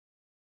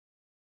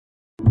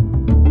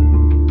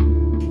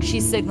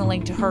she's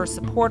signaling to her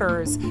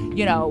supporters,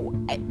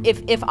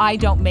 if I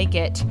don't make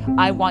it,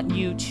 I want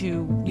you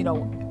to,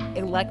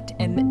 elect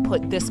and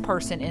put this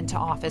person into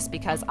office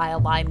because I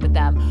align with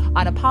them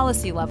on a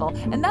policy level.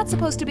 And that's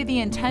supposed to be the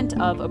intent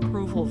of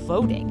approval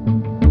voting.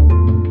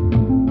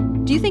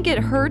 Do you think it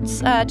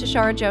hurts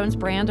Tishaura Jones'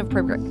 brand of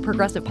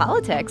progressive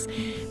politics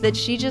that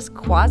she just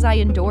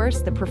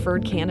quasi-endorsed the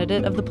preferred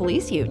candidate of the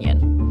police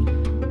union?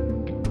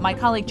 My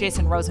colleague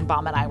Jason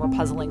Rosenbaum and I were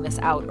puzzling this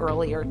out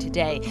earlier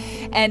today.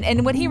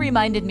 And what he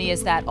reminded me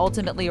is that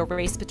ultimately a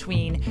race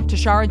between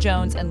Tishaura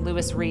Jones and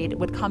Lewis Reed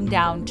would come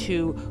down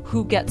to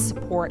who gets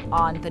support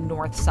on the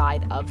north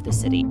side of the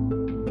city.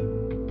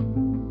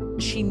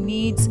 She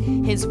needs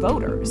his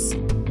voters.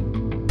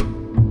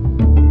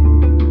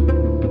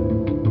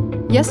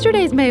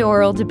 Yesterday's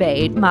mayoral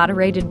debate,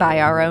 moderated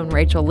by our own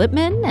Rachel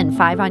Lippman and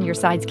Five on Your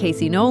Side's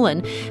Casey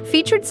Nolan,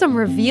 featured some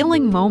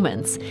revealing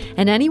moments,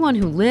 and anyone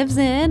who lives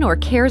in or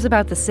cares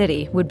about the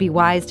city would be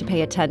wise to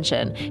pay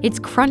attention. It's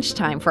crunch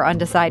time for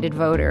undecided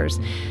voters.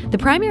 The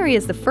primary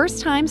is the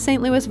first time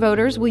St. Louis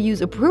voters will use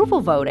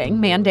approval voting,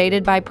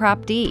 mandated by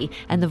Prop D,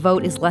 and the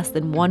vote is less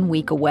than 1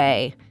 week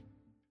away.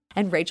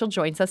 And Rachel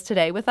joins us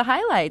today with the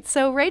highlights.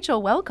 So,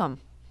 Rachel, welcome.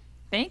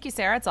 Thank you,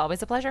 Sarah. It's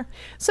always a pleasure.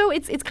 So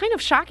it's kind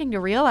of shocking to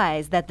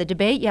realize that the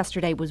debate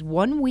yesterday was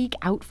 1 week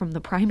out from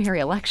the primary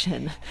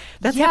election.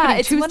 That's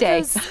happening Tuesday.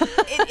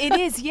 It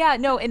is, yeah.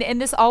 No,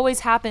 and this always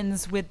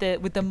happens with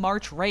the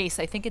March race.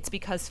 I think it's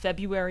because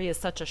February is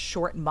such a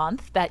short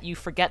month that you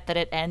forget that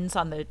it ends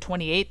on the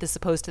 28th as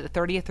opposed to the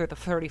 30th or the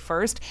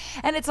 31st.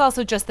 And it's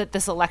also just that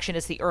this election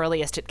is the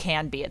earliest it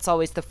can be. It's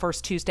always the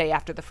first Tuesday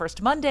after the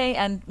first Monday,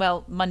 and,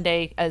 well,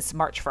 Monday as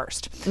March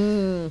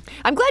 1st.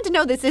 I'm glad to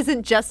know this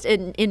isn't just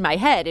in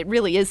my head. It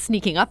really is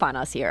sneaking up on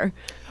us here.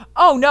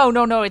 Oh,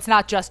 no, it's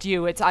not just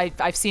you.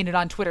 I've seen it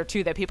on Twitter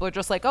too, that people are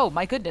just like, oh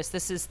my goodness,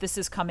 this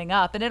is coming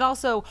up. And it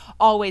also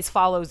always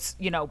follows,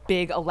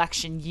 big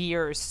election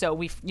years. So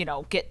we,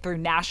 get through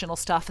national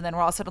stuff, and then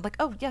we're all sort of like,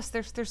 oh yes,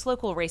 there's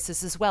local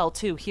races as well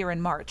too here in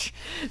March.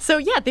 So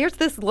yeah, there's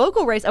this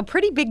local race, a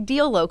pretty big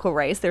deal local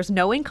race. There's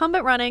no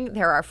incumbent running.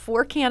 There are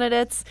 4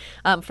 candidates.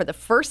 For the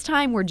first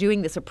time, we're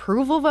doing this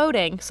approval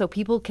voting so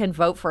people can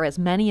vote for as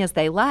many as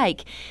they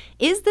like.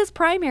 Is this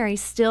primary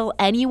still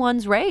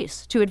anyone's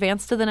race to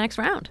advance to the next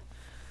round?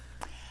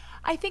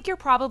 I think you're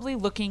probably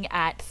looking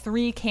at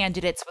 3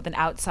 candidates with an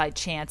outside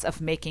chance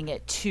of making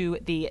it to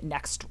the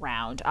next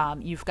round.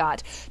 You've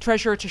got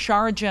Treasurer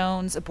Tishaura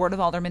Jones, Board of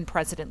Aldermen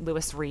President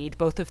Lewis Reed.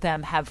 Both of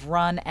them have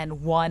run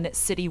and won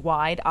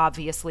citywide,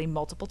 obviously,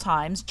 multiple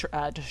times.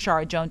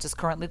 Tishaura Jones is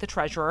currently the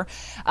treasurer,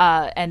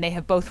 and they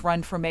have both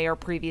run for mayor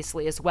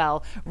previously as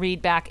well.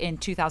 Reed back in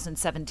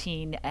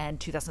 2017 and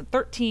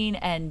 2013,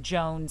 and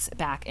Jones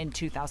back in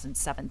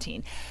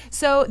 2017.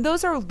 So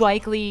those are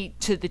likely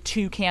to the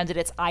 2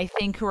 candidates, I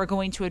think, who are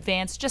going to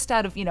advance just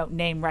out of,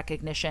 name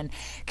recognition.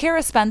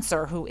 Kara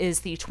Spencer, who is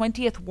the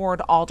 20th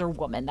Ward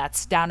Alderwoman,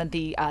 that's down in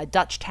the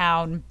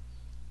Dutchtown,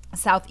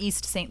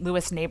 Southeast St.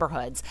 Louis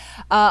neighborhoods,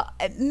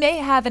 may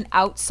have an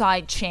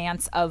outside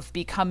chance of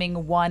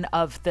becoming one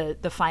of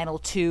the final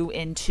 2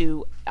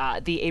 into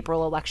the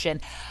April election.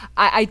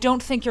 I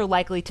don't think you're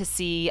likely to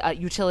see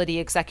utility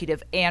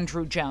executive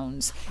Andrew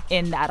Jones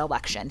in that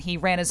election. He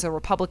ran as a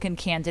Republican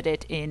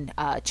candidate in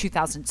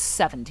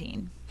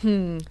 2017.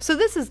 So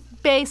this is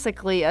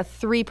basically a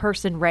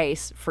 3-person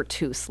race for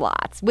 2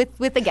 slots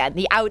with again,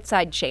 the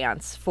outside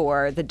chance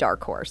for the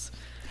dark horse.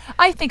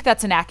 I think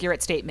that's an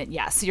accurate statement,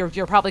 yes. You're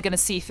probably going to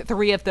see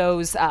 3 of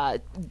those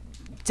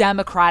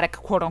Democratic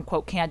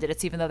quote-unquote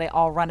candidates, even though they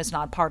all run as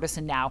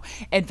nonpartisan now,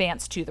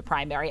 advance to the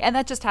primary. And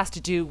that just has to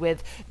do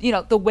with,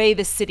 the way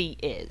the city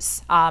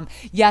is.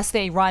 Yes,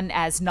 they run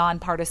as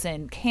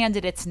nonpartisan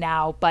candidates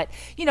now, but,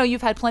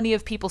 you've had plenty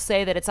of people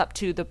say that it's up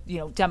to the,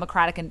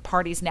 Democratic and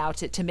parties now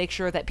to make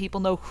sure that people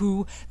know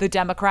who the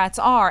Democrats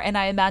are. And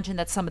I imagine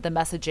that some of the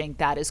messaging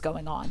that is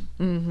going on.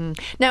 Mm-hmm.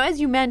 Now,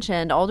 as you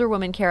mentioned,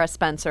 Alderwoman Kara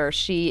Spencer,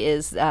 she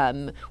is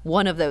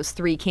one of those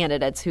 3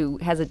 candidates who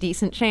has a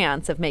decent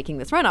chance of making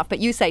this runoff. But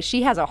you say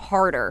she has a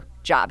harder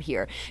job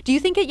here. Do you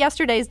think at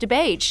yesterday's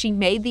debate she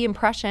made the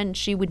impression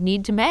she would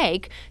need to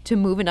make to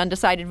move an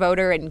undecided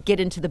voter and get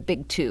into the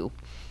big 2?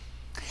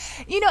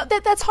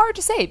 That's hard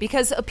to say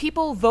because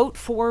people vote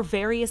for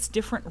various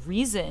different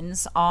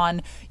reasons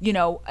on,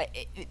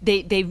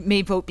 they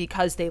may vote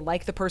because they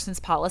like the person's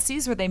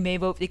policies, or they may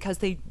vote because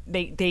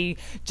they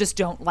just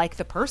don't like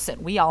the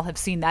person. We all have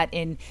seen that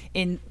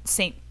in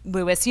St.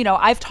 Louis.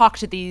 I've talked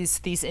to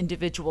these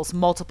individuals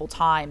multiple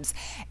times,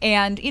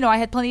 and I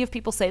had plenty of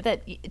people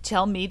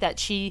tell me that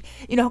she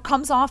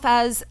comes off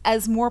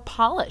as more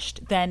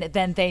polished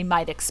than they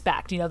might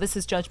expect. This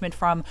is judgment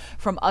from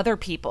other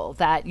people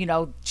that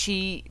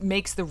she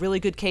makes the really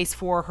good case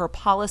for her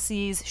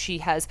policies. She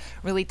has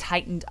really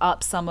tightened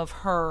up some of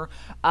her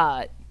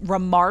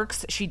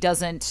remarks. She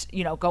doesn't,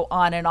 go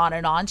on and on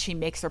and on. She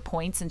makes her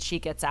points and she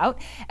gets out.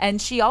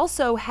 And she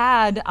also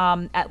had,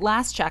 at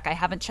last check, I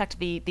haven't checked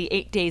the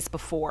 8-day days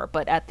before,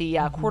 but at the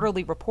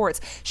quarterly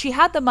reports, she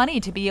had the money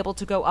to be able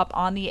to go up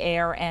on the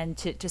air and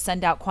to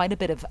send out quite a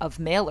bit of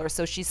mailers.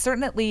 So she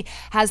certainly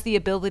has the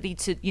ability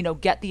to,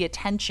 get the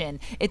attention.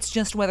 It's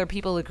just whether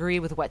people agree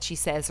with what she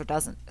says or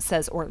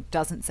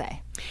doesn't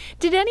say.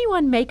 Did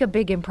anyone make a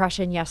big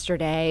impression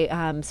yesterday,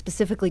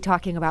 specifically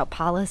talking about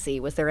policy?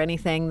 Was there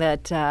anything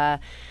that,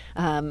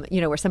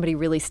 where somebody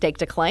really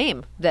staked a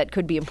claim that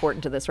could be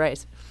important to this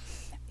race?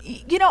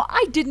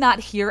 I did not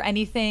hear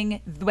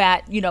anything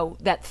that,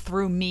 that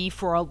threw me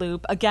for a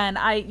loop. Again,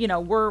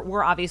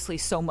 we're obviously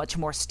so much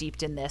more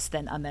steeped in this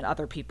than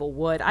other people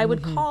would. I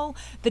would call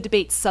the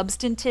debate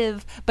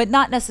substantive, but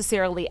not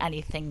necessarily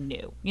anything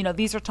new.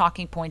 These are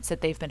talking points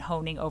that they've been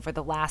honing over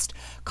the last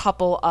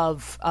couple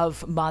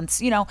of months.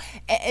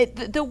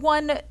 The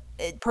one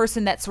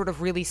person that sort of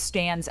really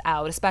stands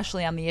out,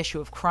 especially on the issue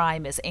of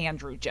crime, is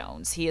Andrew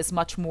Jones. He is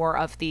much more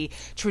of the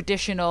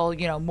traditional,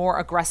 more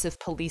aggressive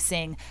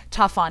policing,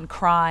 tough on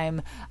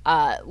crime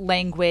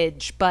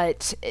language.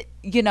 But,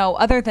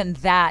 other than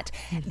that,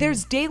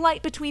 there's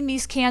daylight between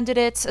these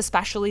candidates,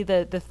 especially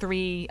the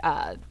three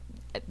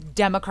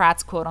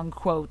Democrats, quote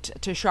unquote,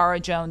 Tishaura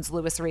Jones,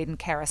 Lewis Reed, and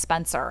Kara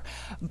Spencer.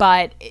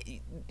 But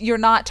you're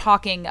not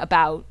talking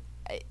about,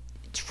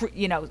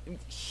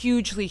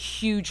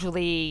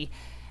 hugely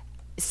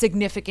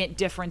significant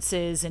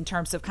differences in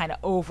terms of kind of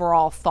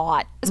overall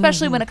thought,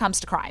 especially when it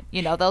comes to crime.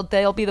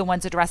 They'll be the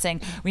ones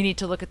addressing, we need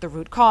to look at the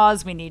root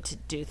cause, we need to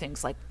do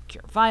things like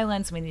cure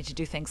violence, we need to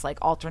do things like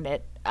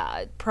alternate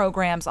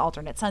programs,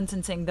 alternate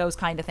sentencing, those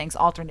kind of things,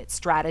 alternate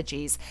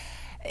strategies.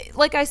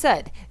 Like I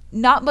said,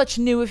 not much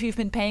new if you've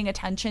been paying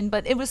attention,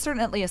 but it was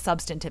certainly a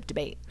substantive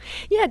debate.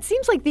 Yeah, it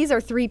seems like these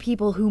are three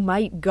people who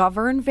might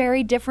govern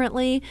very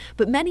differently,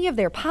 but many of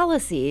their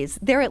policies,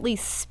 they're at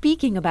least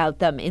speaking about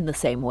them in the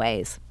same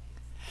ways.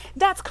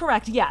 That's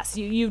correct. Yes,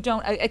 you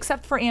don't,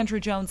 except for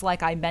Andrew Jones,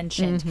 like I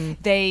mentioned,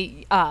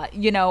 they,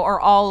 are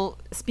all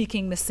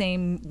speaking the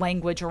same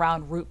language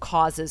around root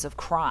causes of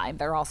crime.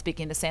 They're all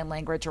speaking the same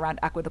language around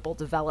equitable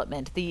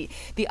development. The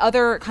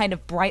other kind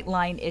of bright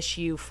line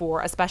issue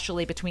for,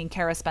 especially between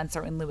Kara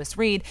Spencer and Lewis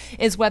Reed,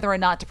 is whether or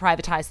not to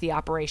privatize the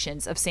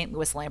operations of St.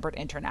 Louis Lambert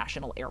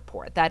International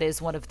Airport. That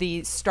is one of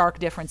the stark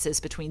differences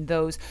between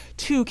those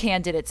two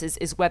candidates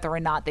is whether or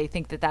not they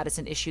think that is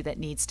an issue that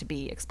needs to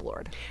be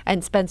explored.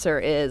 And Spencer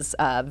is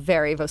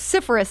very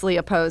vociferously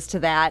opposed to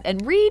that.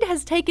 And Reed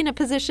has taken a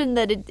position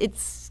that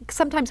it's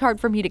sometimes hard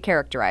for me to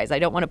characterize. I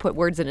don't want to put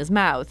words in his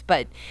mouth,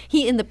 but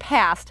he in the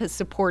past has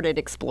supported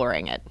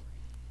exploring it.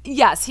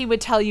 Yes, he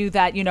would tell you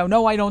that,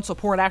 no, I don't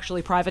support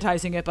actually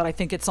privatizing it, but I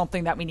think it's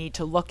something that we need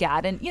to look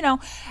at. And,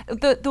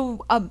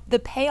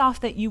 the payoff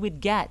that you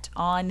would get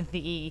on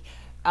the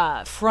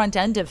front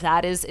end of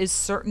that is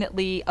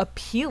certainly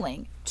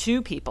appealing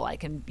to people. I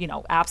can,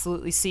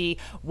 absolutely see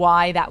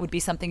why that would be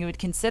something you would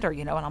consider,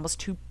 an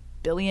almost $2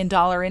 billion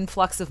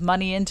influx of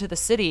money into the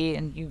city,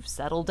 and you've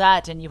settled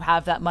debt and you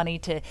have that money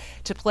to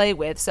play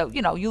with. So,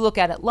 you look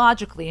at it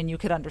logically and you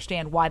could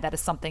understand why that is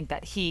something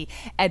that he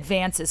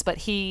advances. But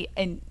he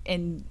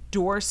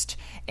endorsed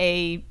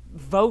a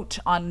vote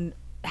on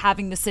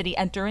having the city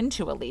enter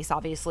into a lease.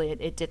 Obviously,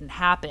 it didn't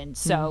happen.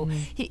 So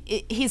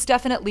he's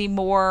definitely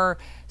more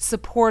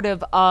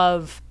supportive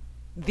of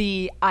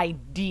the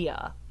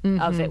idea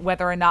of it,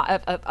 whether or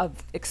not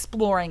of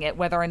exploring it,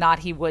 whether or not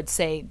he would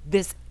say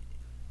this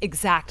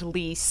exact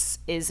lease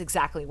is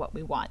exactly what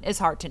we want is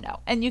hard to know.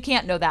 And you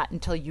can't know that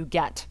until you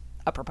get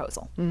a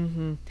proposal.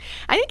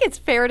 I think it's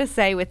fair to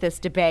say with this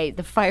debate,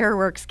 the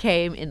fireworks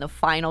came in the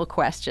final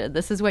question.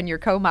 This is when your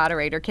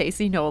co-moderator,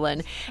 Casey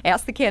Nolan,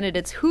 asked the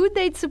candidates who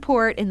they'd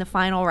support in the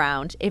final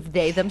round if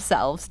they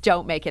themselves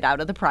don't make it out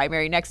of the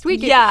primary next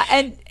week. Yeah,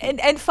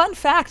 and fun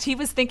fact, he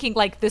was thinking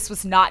like this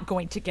was not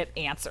going to get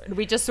answered.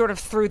 We just sort of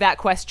threw that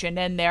question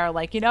in there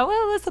like,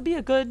 well, this will be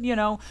a good,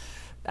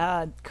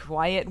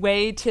 quiet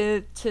way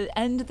to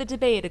end the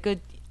debate, a good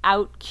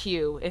out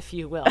cue, if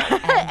you will.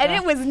 And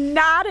it was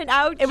not an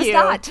out cue. It was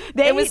not.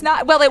 It was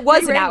not. Well, it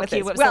was an out cue.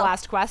 It was the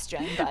last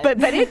question.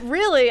 But it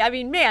really,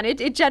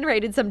 it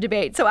generated some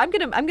debate. So I'm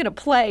gonna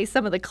play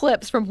some of the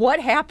clips from what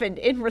happened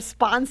in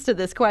response to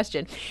this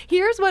question.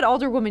 Here's what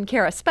Alderwoman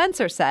Kara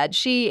Spencer said.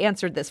 She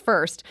answered this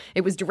first.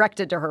 It was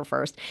directed to her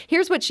first.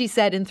 Here's what she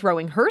said in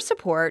throwing her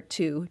support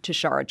to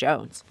Tishaura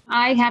Jones.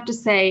 I have to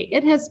say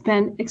it has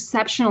been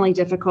exceptionally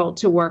difficult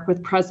to work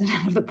with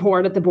president of the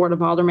board at the Board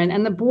of Aldermen,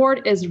 and the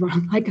board is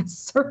run like a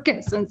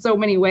circus in so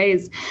many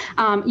ways.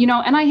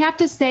 And I have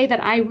to say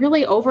that I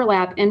really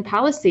overlap in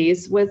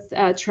policies with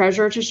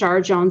Treasurer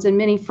Tishaura Jones in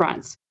many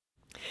fronts.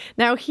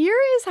 Now, here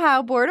is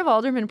how Board of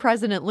Aldermen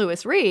President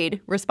Lewis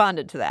Reed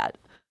responded to that.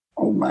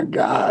 Oh, my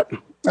God.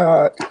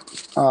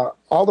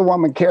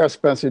 Alderwoman Kara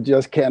Spencer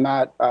just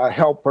cannot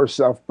help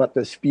herself but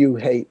to spew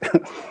hate.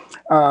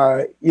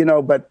 But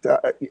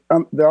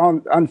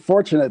the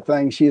unfortunate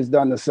thing, she has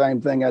done the same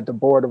thing at the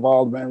Board of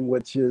Aldermen,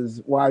 which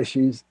is why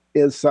she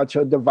is such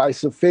a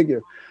divisive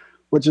figure,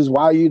 which is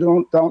why you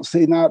don't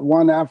see not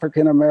one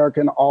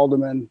African-American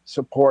alderman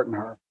supporting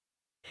her.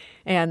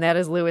 And that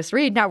is Louis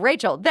Reed. Now,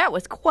 Rachel, that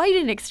was quite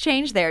an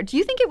exchange there. Do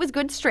you think it was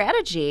good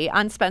strategy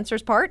on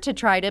Spencer's part to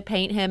try to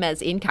paint him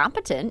as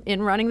incompetent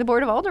in running the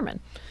Board of Aldermen?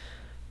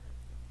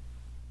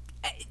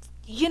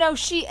 You know,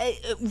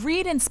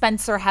 Reed and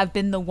Spencer have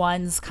been the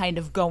ones kind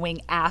of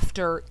going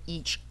after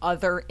each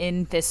other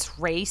in this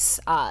race.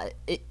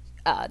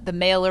 The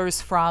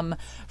mailers from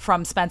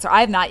Spencer. I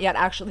have not yet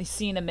actually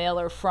seen a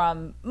mailer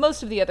from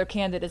most of the other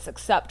candidates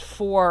except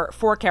for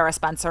Kara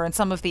Spencer, and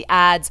some of the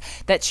ads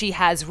that she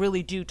has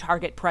really do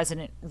target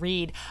President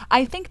Reed.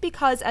 I think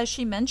because, as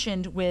she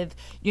mentioned, with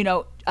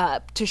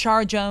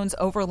Tishaura Jones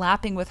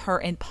overlapping with her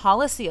in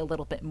policy a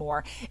little bit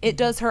more, it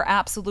does her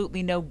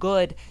absolutely no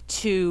good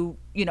to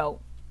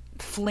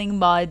fling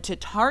mud to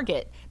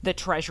target the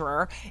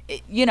treasurer.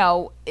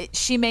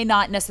 She may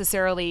not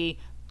necessarily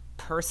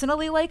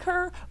personally like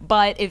her,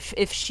 but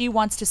if she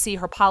wants to see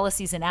her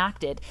policies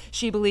enacted,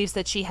 she believes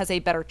that she has a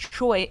better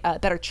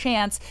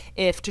chance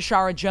if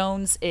Tishaura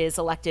Jones is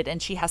elected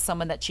and she has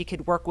someone that she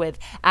could work with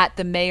at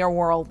the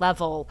mayoral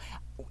level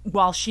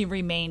while she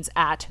remains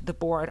at the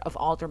Board of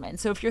Aldermen.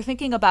 So if you're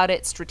thinking about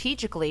it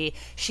strategically,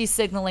 she's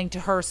signaling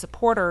to her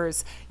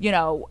supporters,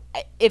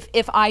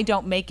 if I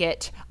don't make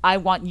it, I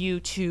want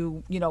you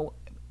to,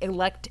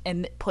 elect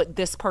and put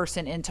this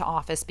person into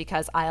office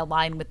because I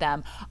align with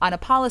them on a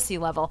policy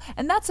level.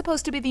 And that's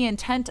supposed to be the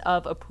intent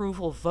of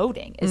approval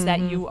voting, is that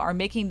you are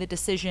making the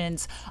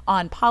decisions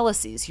on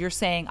policies. You're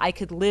saying, I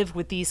could live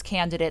with these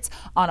candidates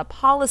on a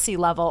policy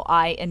level.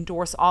 I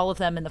endorse all of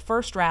them in the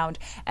first round.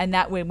 And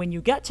that way, when you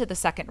get to the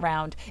second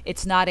round,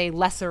 it's not a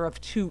lesser of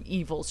two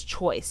evils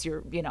choice.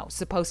 You're,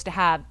 supposed to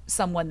have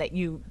someone that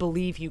you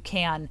believe you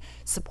can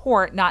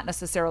support, not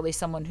necessarily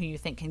someone who you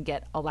think can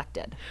get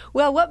elected.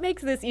 Well, what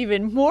makes this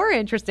even more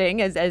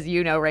interesting, as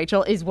you know,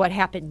 Rachel, is what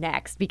happened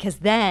next, because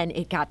then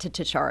it got to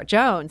Tishaura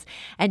Jones,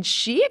 and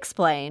she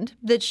explained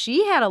that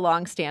she had a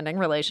long-standing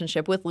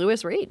relationship with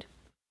Louis Reed.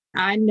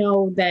 I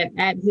know that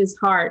at his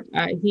heart,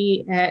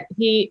 he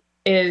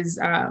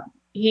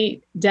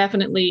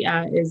definitely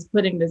is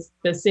putting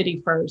the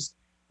city first.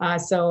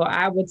 So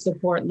I would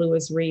support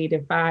Louis Reed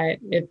if I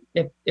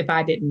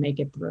didn't make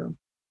it through.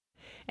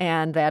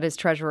 And that is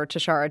Treasurer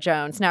Tishaura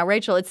Jones. Now,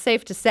 Rachel, it's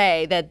safe to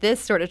say that this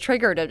sort of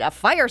triggered a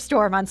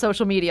firestorm on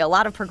social media. A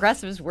lot of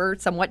progressives were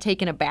somewhat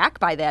taken aback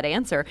by that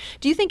answer.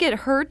 Do you think it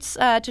hurts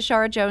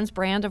Tishaura Jones'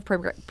 brand of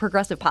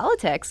progressive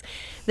politics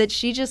that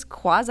she just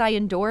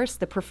quasi-endorsed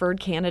the preferred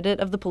candidate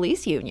of the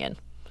police union?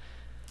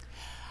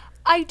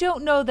 I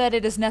don't know that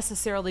it is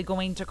necessarily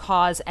going to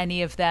cause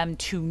any of them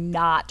to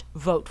not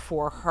vote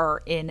for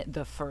her in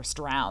the first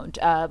round.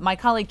 My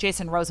colleague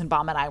Jason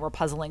Rosenbaum and I were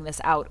puzzling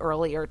this out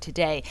earlier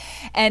today.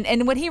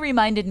 And what he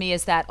reminded me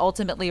is that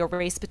ultimately a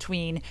race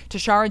between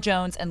Tishaura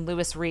Jones and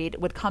Louis Reed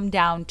would come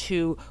down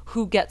to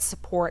who gets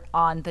support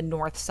on the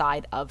north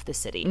side of the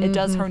city. It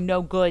does her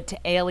no good to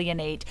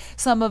alienate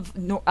some of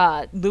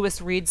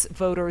Louis Reed's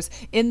voters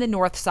in the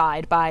north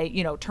side by,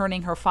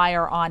 turning her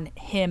fire on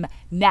him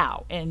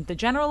now. In the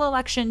general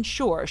election,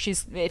 sure,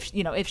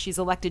 if she's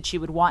elected, she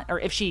would want, or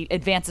if she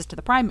advances to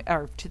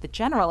the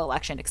general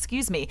election,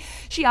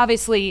 she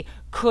obviously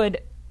could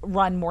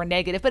run more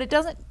negative, but it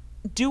doesn't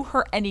do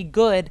her any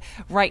good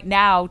right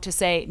now to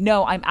say,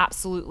 no, I'm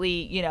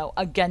absolutely,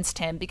 against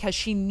him, because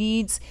she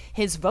needs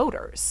his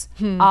voters.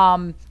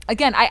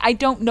 Again, I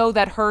don't know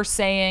that her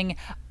saying,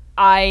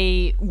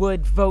 I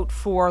would vote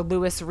for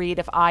Louis Reed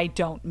if I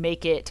don't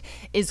make it,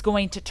 is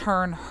going to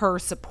turn her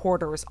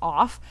supporters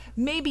off.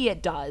 Maybe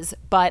it does,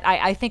 but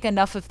I think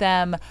enough of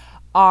them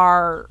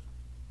are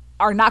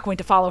not going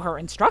to follow her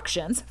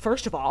instructions,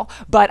 first of all.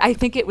 But I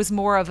think it was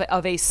more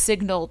of a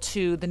signal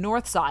to the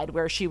north side,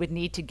 where she would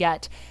need to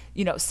get,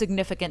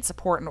 significant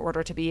support in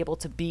order to be able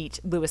to beat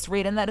Louis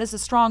Reed. And that is a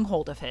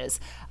stronghold of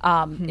his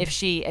if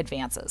she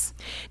advances.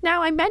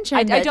 Now, I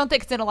mentioned I don't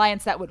think it's an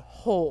alliance that would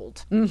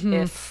hold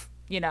if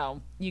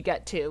you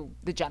get to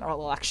the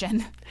general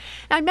election.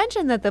 I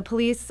mentioned that the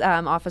Police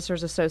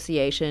Officers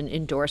Association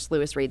endorsed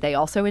Louis Reed. They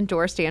also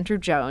endorsed Andrew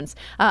Jones.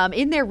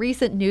 In their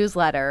recent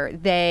newsletter,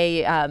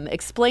 they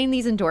explained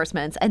these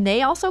endorsements, and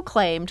they also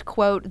claimed,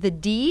 quote, the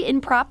D in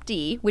Prop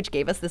D, which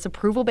gave us this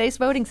approval-based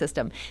voting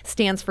system,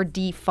 stands for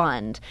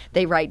defund.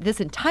 They write,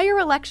 this entire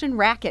election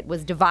racket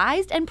was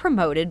devised and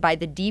promoted by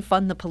the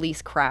defund the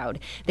police crowd.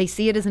 They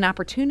see it as an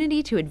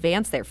opportunity to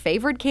advance their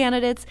favored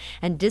candidates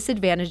and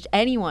disadvantage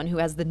anyone who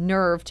has the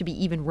nerve to be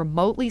even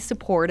remotely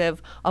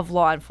supportive of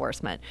law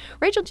enforcement.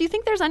 Rachel, do you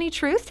think there's any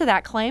truth to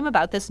that claim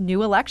about this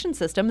new election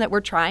system that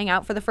we're trying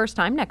out for the first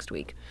time next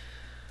week?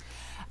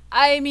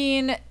 I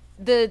mean,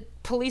 the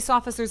police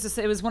officers,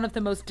 it was one of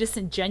the most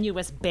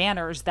disingenuous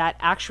banners that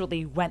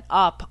actually went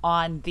up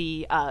on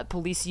the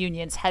police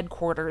union's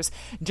headquarters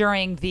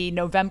during the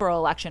November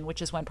election,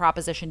 which is when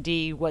Proposition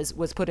D was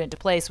put into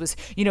place, was,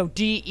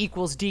 D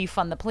equals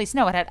defund the police.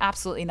 No, it had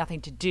absolutely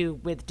nothing to do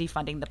with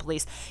defunding the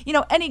police.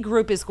 Any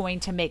group is going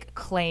to make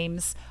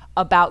claims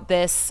about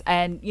this,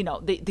 and,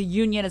 the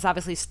union is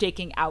obviously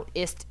staking out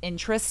its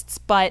interests,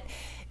 but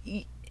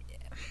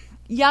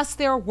yes,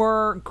 there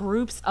were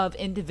groups of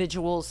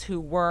individuals who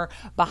were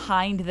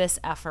behind this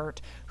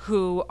effort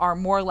who are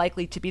more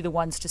likely to be the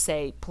ones to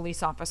say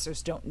police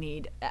officers don't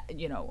need,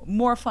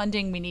 more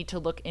funding. We need to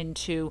look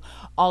into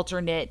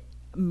alternate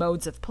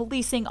modes of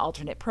policing,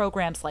 alternate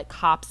programs like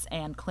cops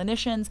and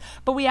clinicians.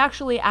 But we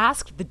actually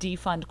asked the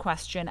defund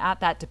question at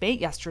that debate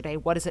yesterday,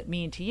 what does it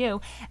mean to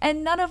you?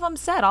 And none of them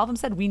said, all of them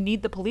said, we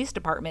need the police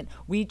department.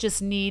 We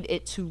just need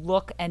it to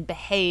look and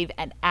behave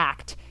and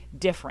act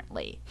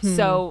differently.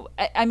 So,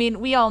 I mean,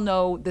 we all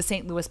know the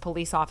St. Louis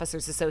Police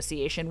Officers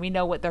Association. We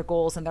know what their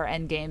goals and their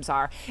end games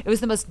are. It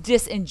was the most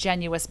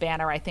disingenuous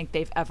banner I think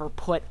they've ever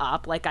put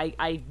up. Like,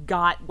 I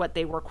got what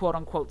they were, quote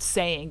unquote,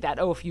 saying that,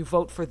 oh, if you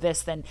vote for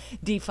this, then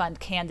defund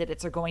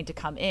candidates are going to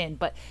come in.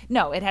 But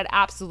no, it had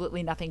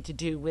absolutely nothing to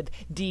do with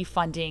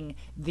defunding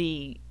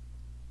the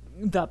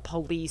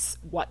police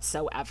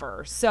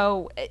whatsoever.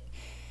 So,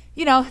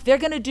 they're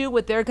going to do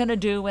what they're going to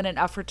do in an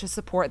effort to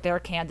support their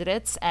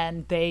candidates,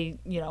 and they,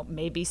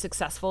 may be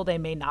successful. They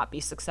may not be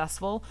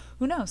successful.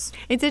 Who knows?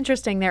 It's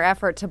interesting. Their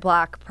effort to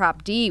block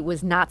Prop D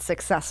was not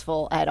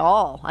successful at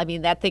all. I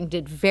mean, that thing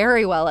did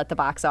very well at the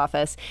box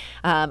office.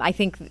 I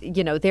think,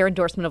 their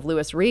endorsement of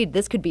Louis Reed,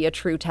 this could be a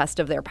true test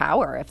of their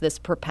power if this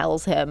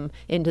propels him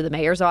into the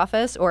mayor's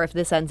office or if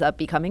this ends up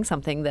becoming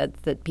something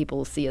that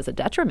people see as a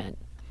detriment.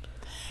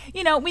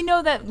 We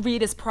know that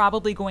Reed is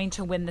probably going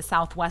to win the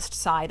southwest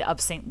side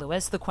of St.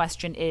 Louis. The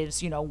question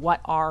is,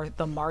 what are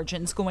the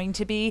margins going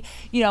to be?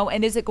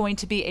 And is it going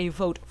to be a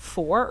vote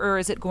for or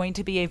is it going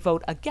to be a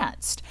vote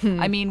against?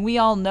 I mean, we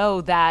all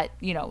know that,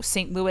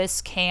 St.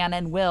 Louis can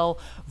and will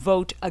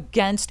vote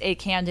against a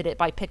candidate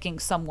by picking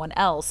someone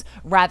else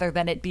rather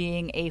than it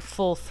being a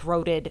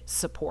full-throated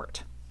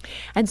support.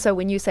 And so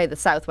when you say the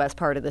southwest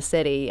part of the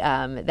city,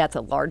 that's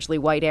a largely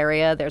white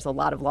area. There's a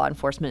lot of law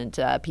enforcement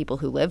people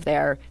who live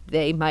there.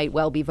 They might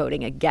well be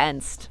voting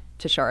against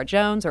Tishaura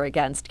Jones or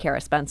against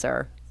Kara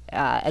Spencer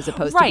as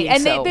opposed to being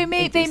and so they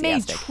may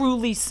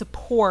truly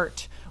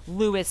support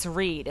Louis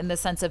Reed in the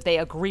sense of they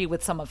agree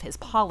with some of his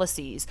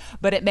policies,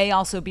 but it may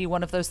also be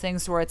one of those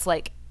things where it's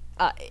like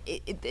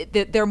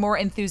they're more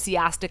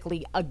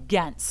enthusiastically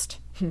against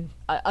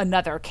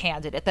another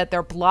candidate, that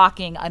they're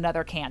blocking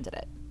another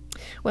candidate.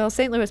 Well,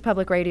 St. Louis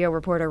Public Radio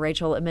reporter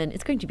Rachel Lippman,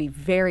 it's going to be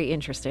very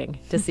interesting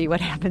to see what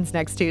happens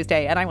next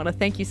Tuesday. And I want to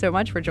thank you so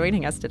much for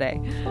joining us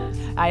today.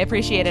 I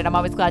appreciate it. I'm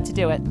always glad to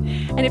do it.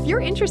 And if you're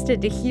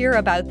interested to hear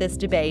about this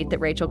debate that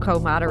Rachel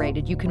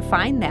co-moderated, you can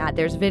find that.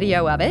 There's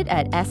video of it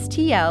at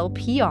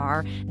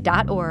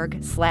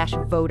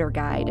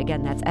stlpr.org/voter-guide.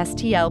 Again, that's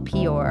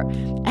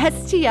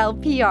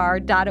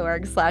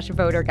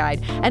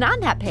stlpr.org/voter-guide. And on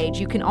that page,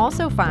 you can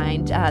also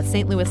find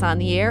St. Louis on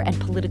the Air and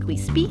Politically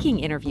Speaking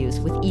interviews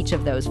with each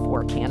of those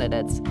four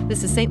candidates.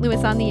 This is St.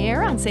 Louis on the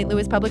Air on St.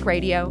 Louis Public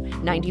Radio,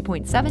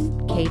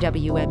 90.7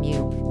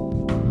 KWMU.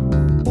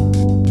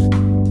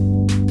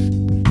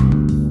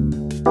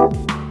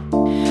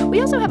 We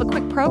also have a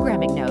quick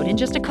programming note. In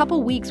just a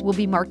couple weeks, we'll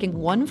be marking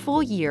 1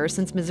 full year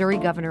since Missouri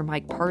Governor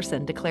Mike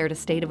Parson declared a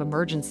state of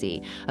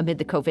emergency amid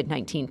the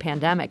COVID-19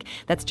 pandemic.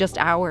 That's just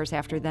hours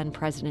after then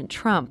President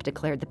Trump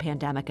declared the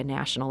pandemic a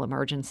national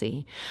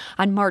emergency.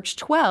 On March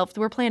 12th,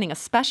 we're planning a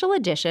special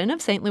edition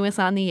of St. Louis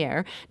on the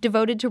Air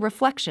devoted to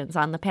reflections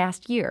on the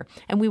past year,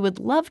 and we would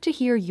love to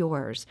hear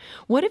yours.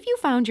 What have you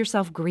found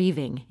yourself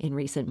grieving in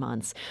recent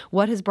months?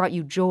 What has brought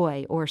you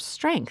joy or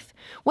strength?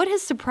 What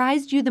has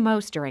surprised you the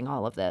most during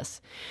all of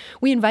this?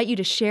 We invite you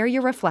to share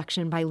your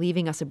reflection by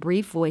leaving us a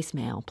brief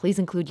voicemail. Please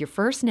include your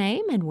first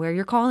name and where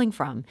you're calling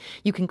from.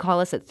 You can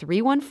call us at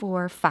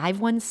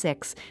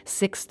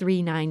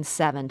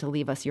 314-516-6397 to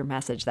leave us your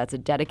message. That's a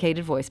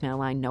dedicated voicemail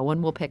line no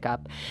one will pick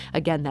up.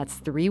 Again,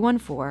 that's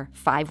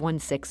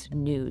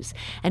 314-516-NEWS.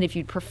 And if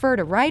you'd prefer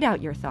to write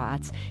out your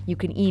thoughts, you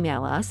can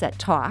email us at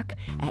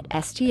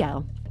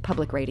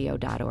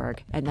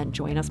talk@stlpublicradio.org and then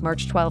join us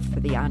March 12th for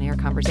the on-air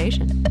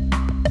conversation.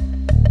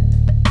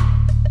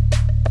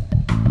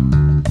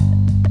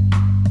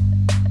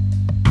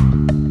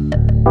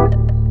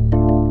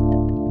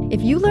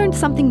 If you learned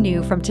something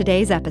new from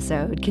today's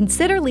episode,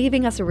 consider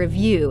leaving us a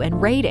review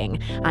and rating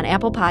on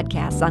Apple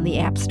Podcasts on the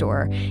App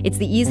Store. It's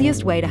the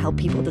easiest way to help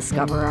people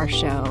discover our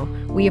show.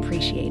 We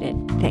appreciate it.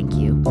 Thank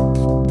you.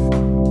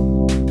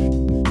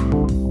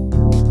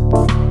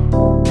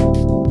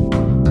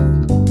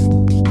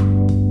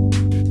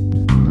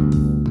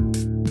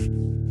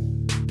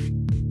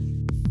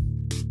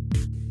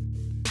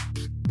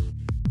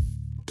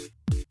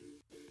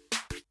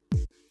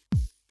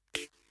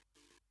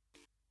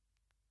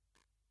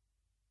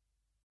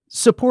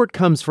 Support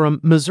comes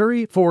from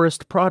Missouri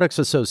Forest Products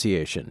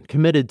Association,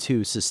 committed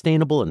to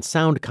sustainable and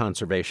sound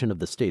conservation of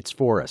the state's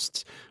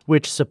forests,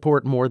 which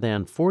support more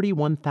than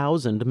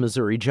 41,000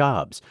 Missouri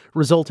jobs,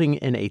 resulting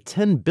in a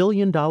 $10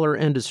 billion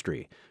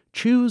industry.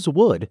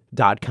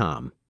 ChooseWood.com.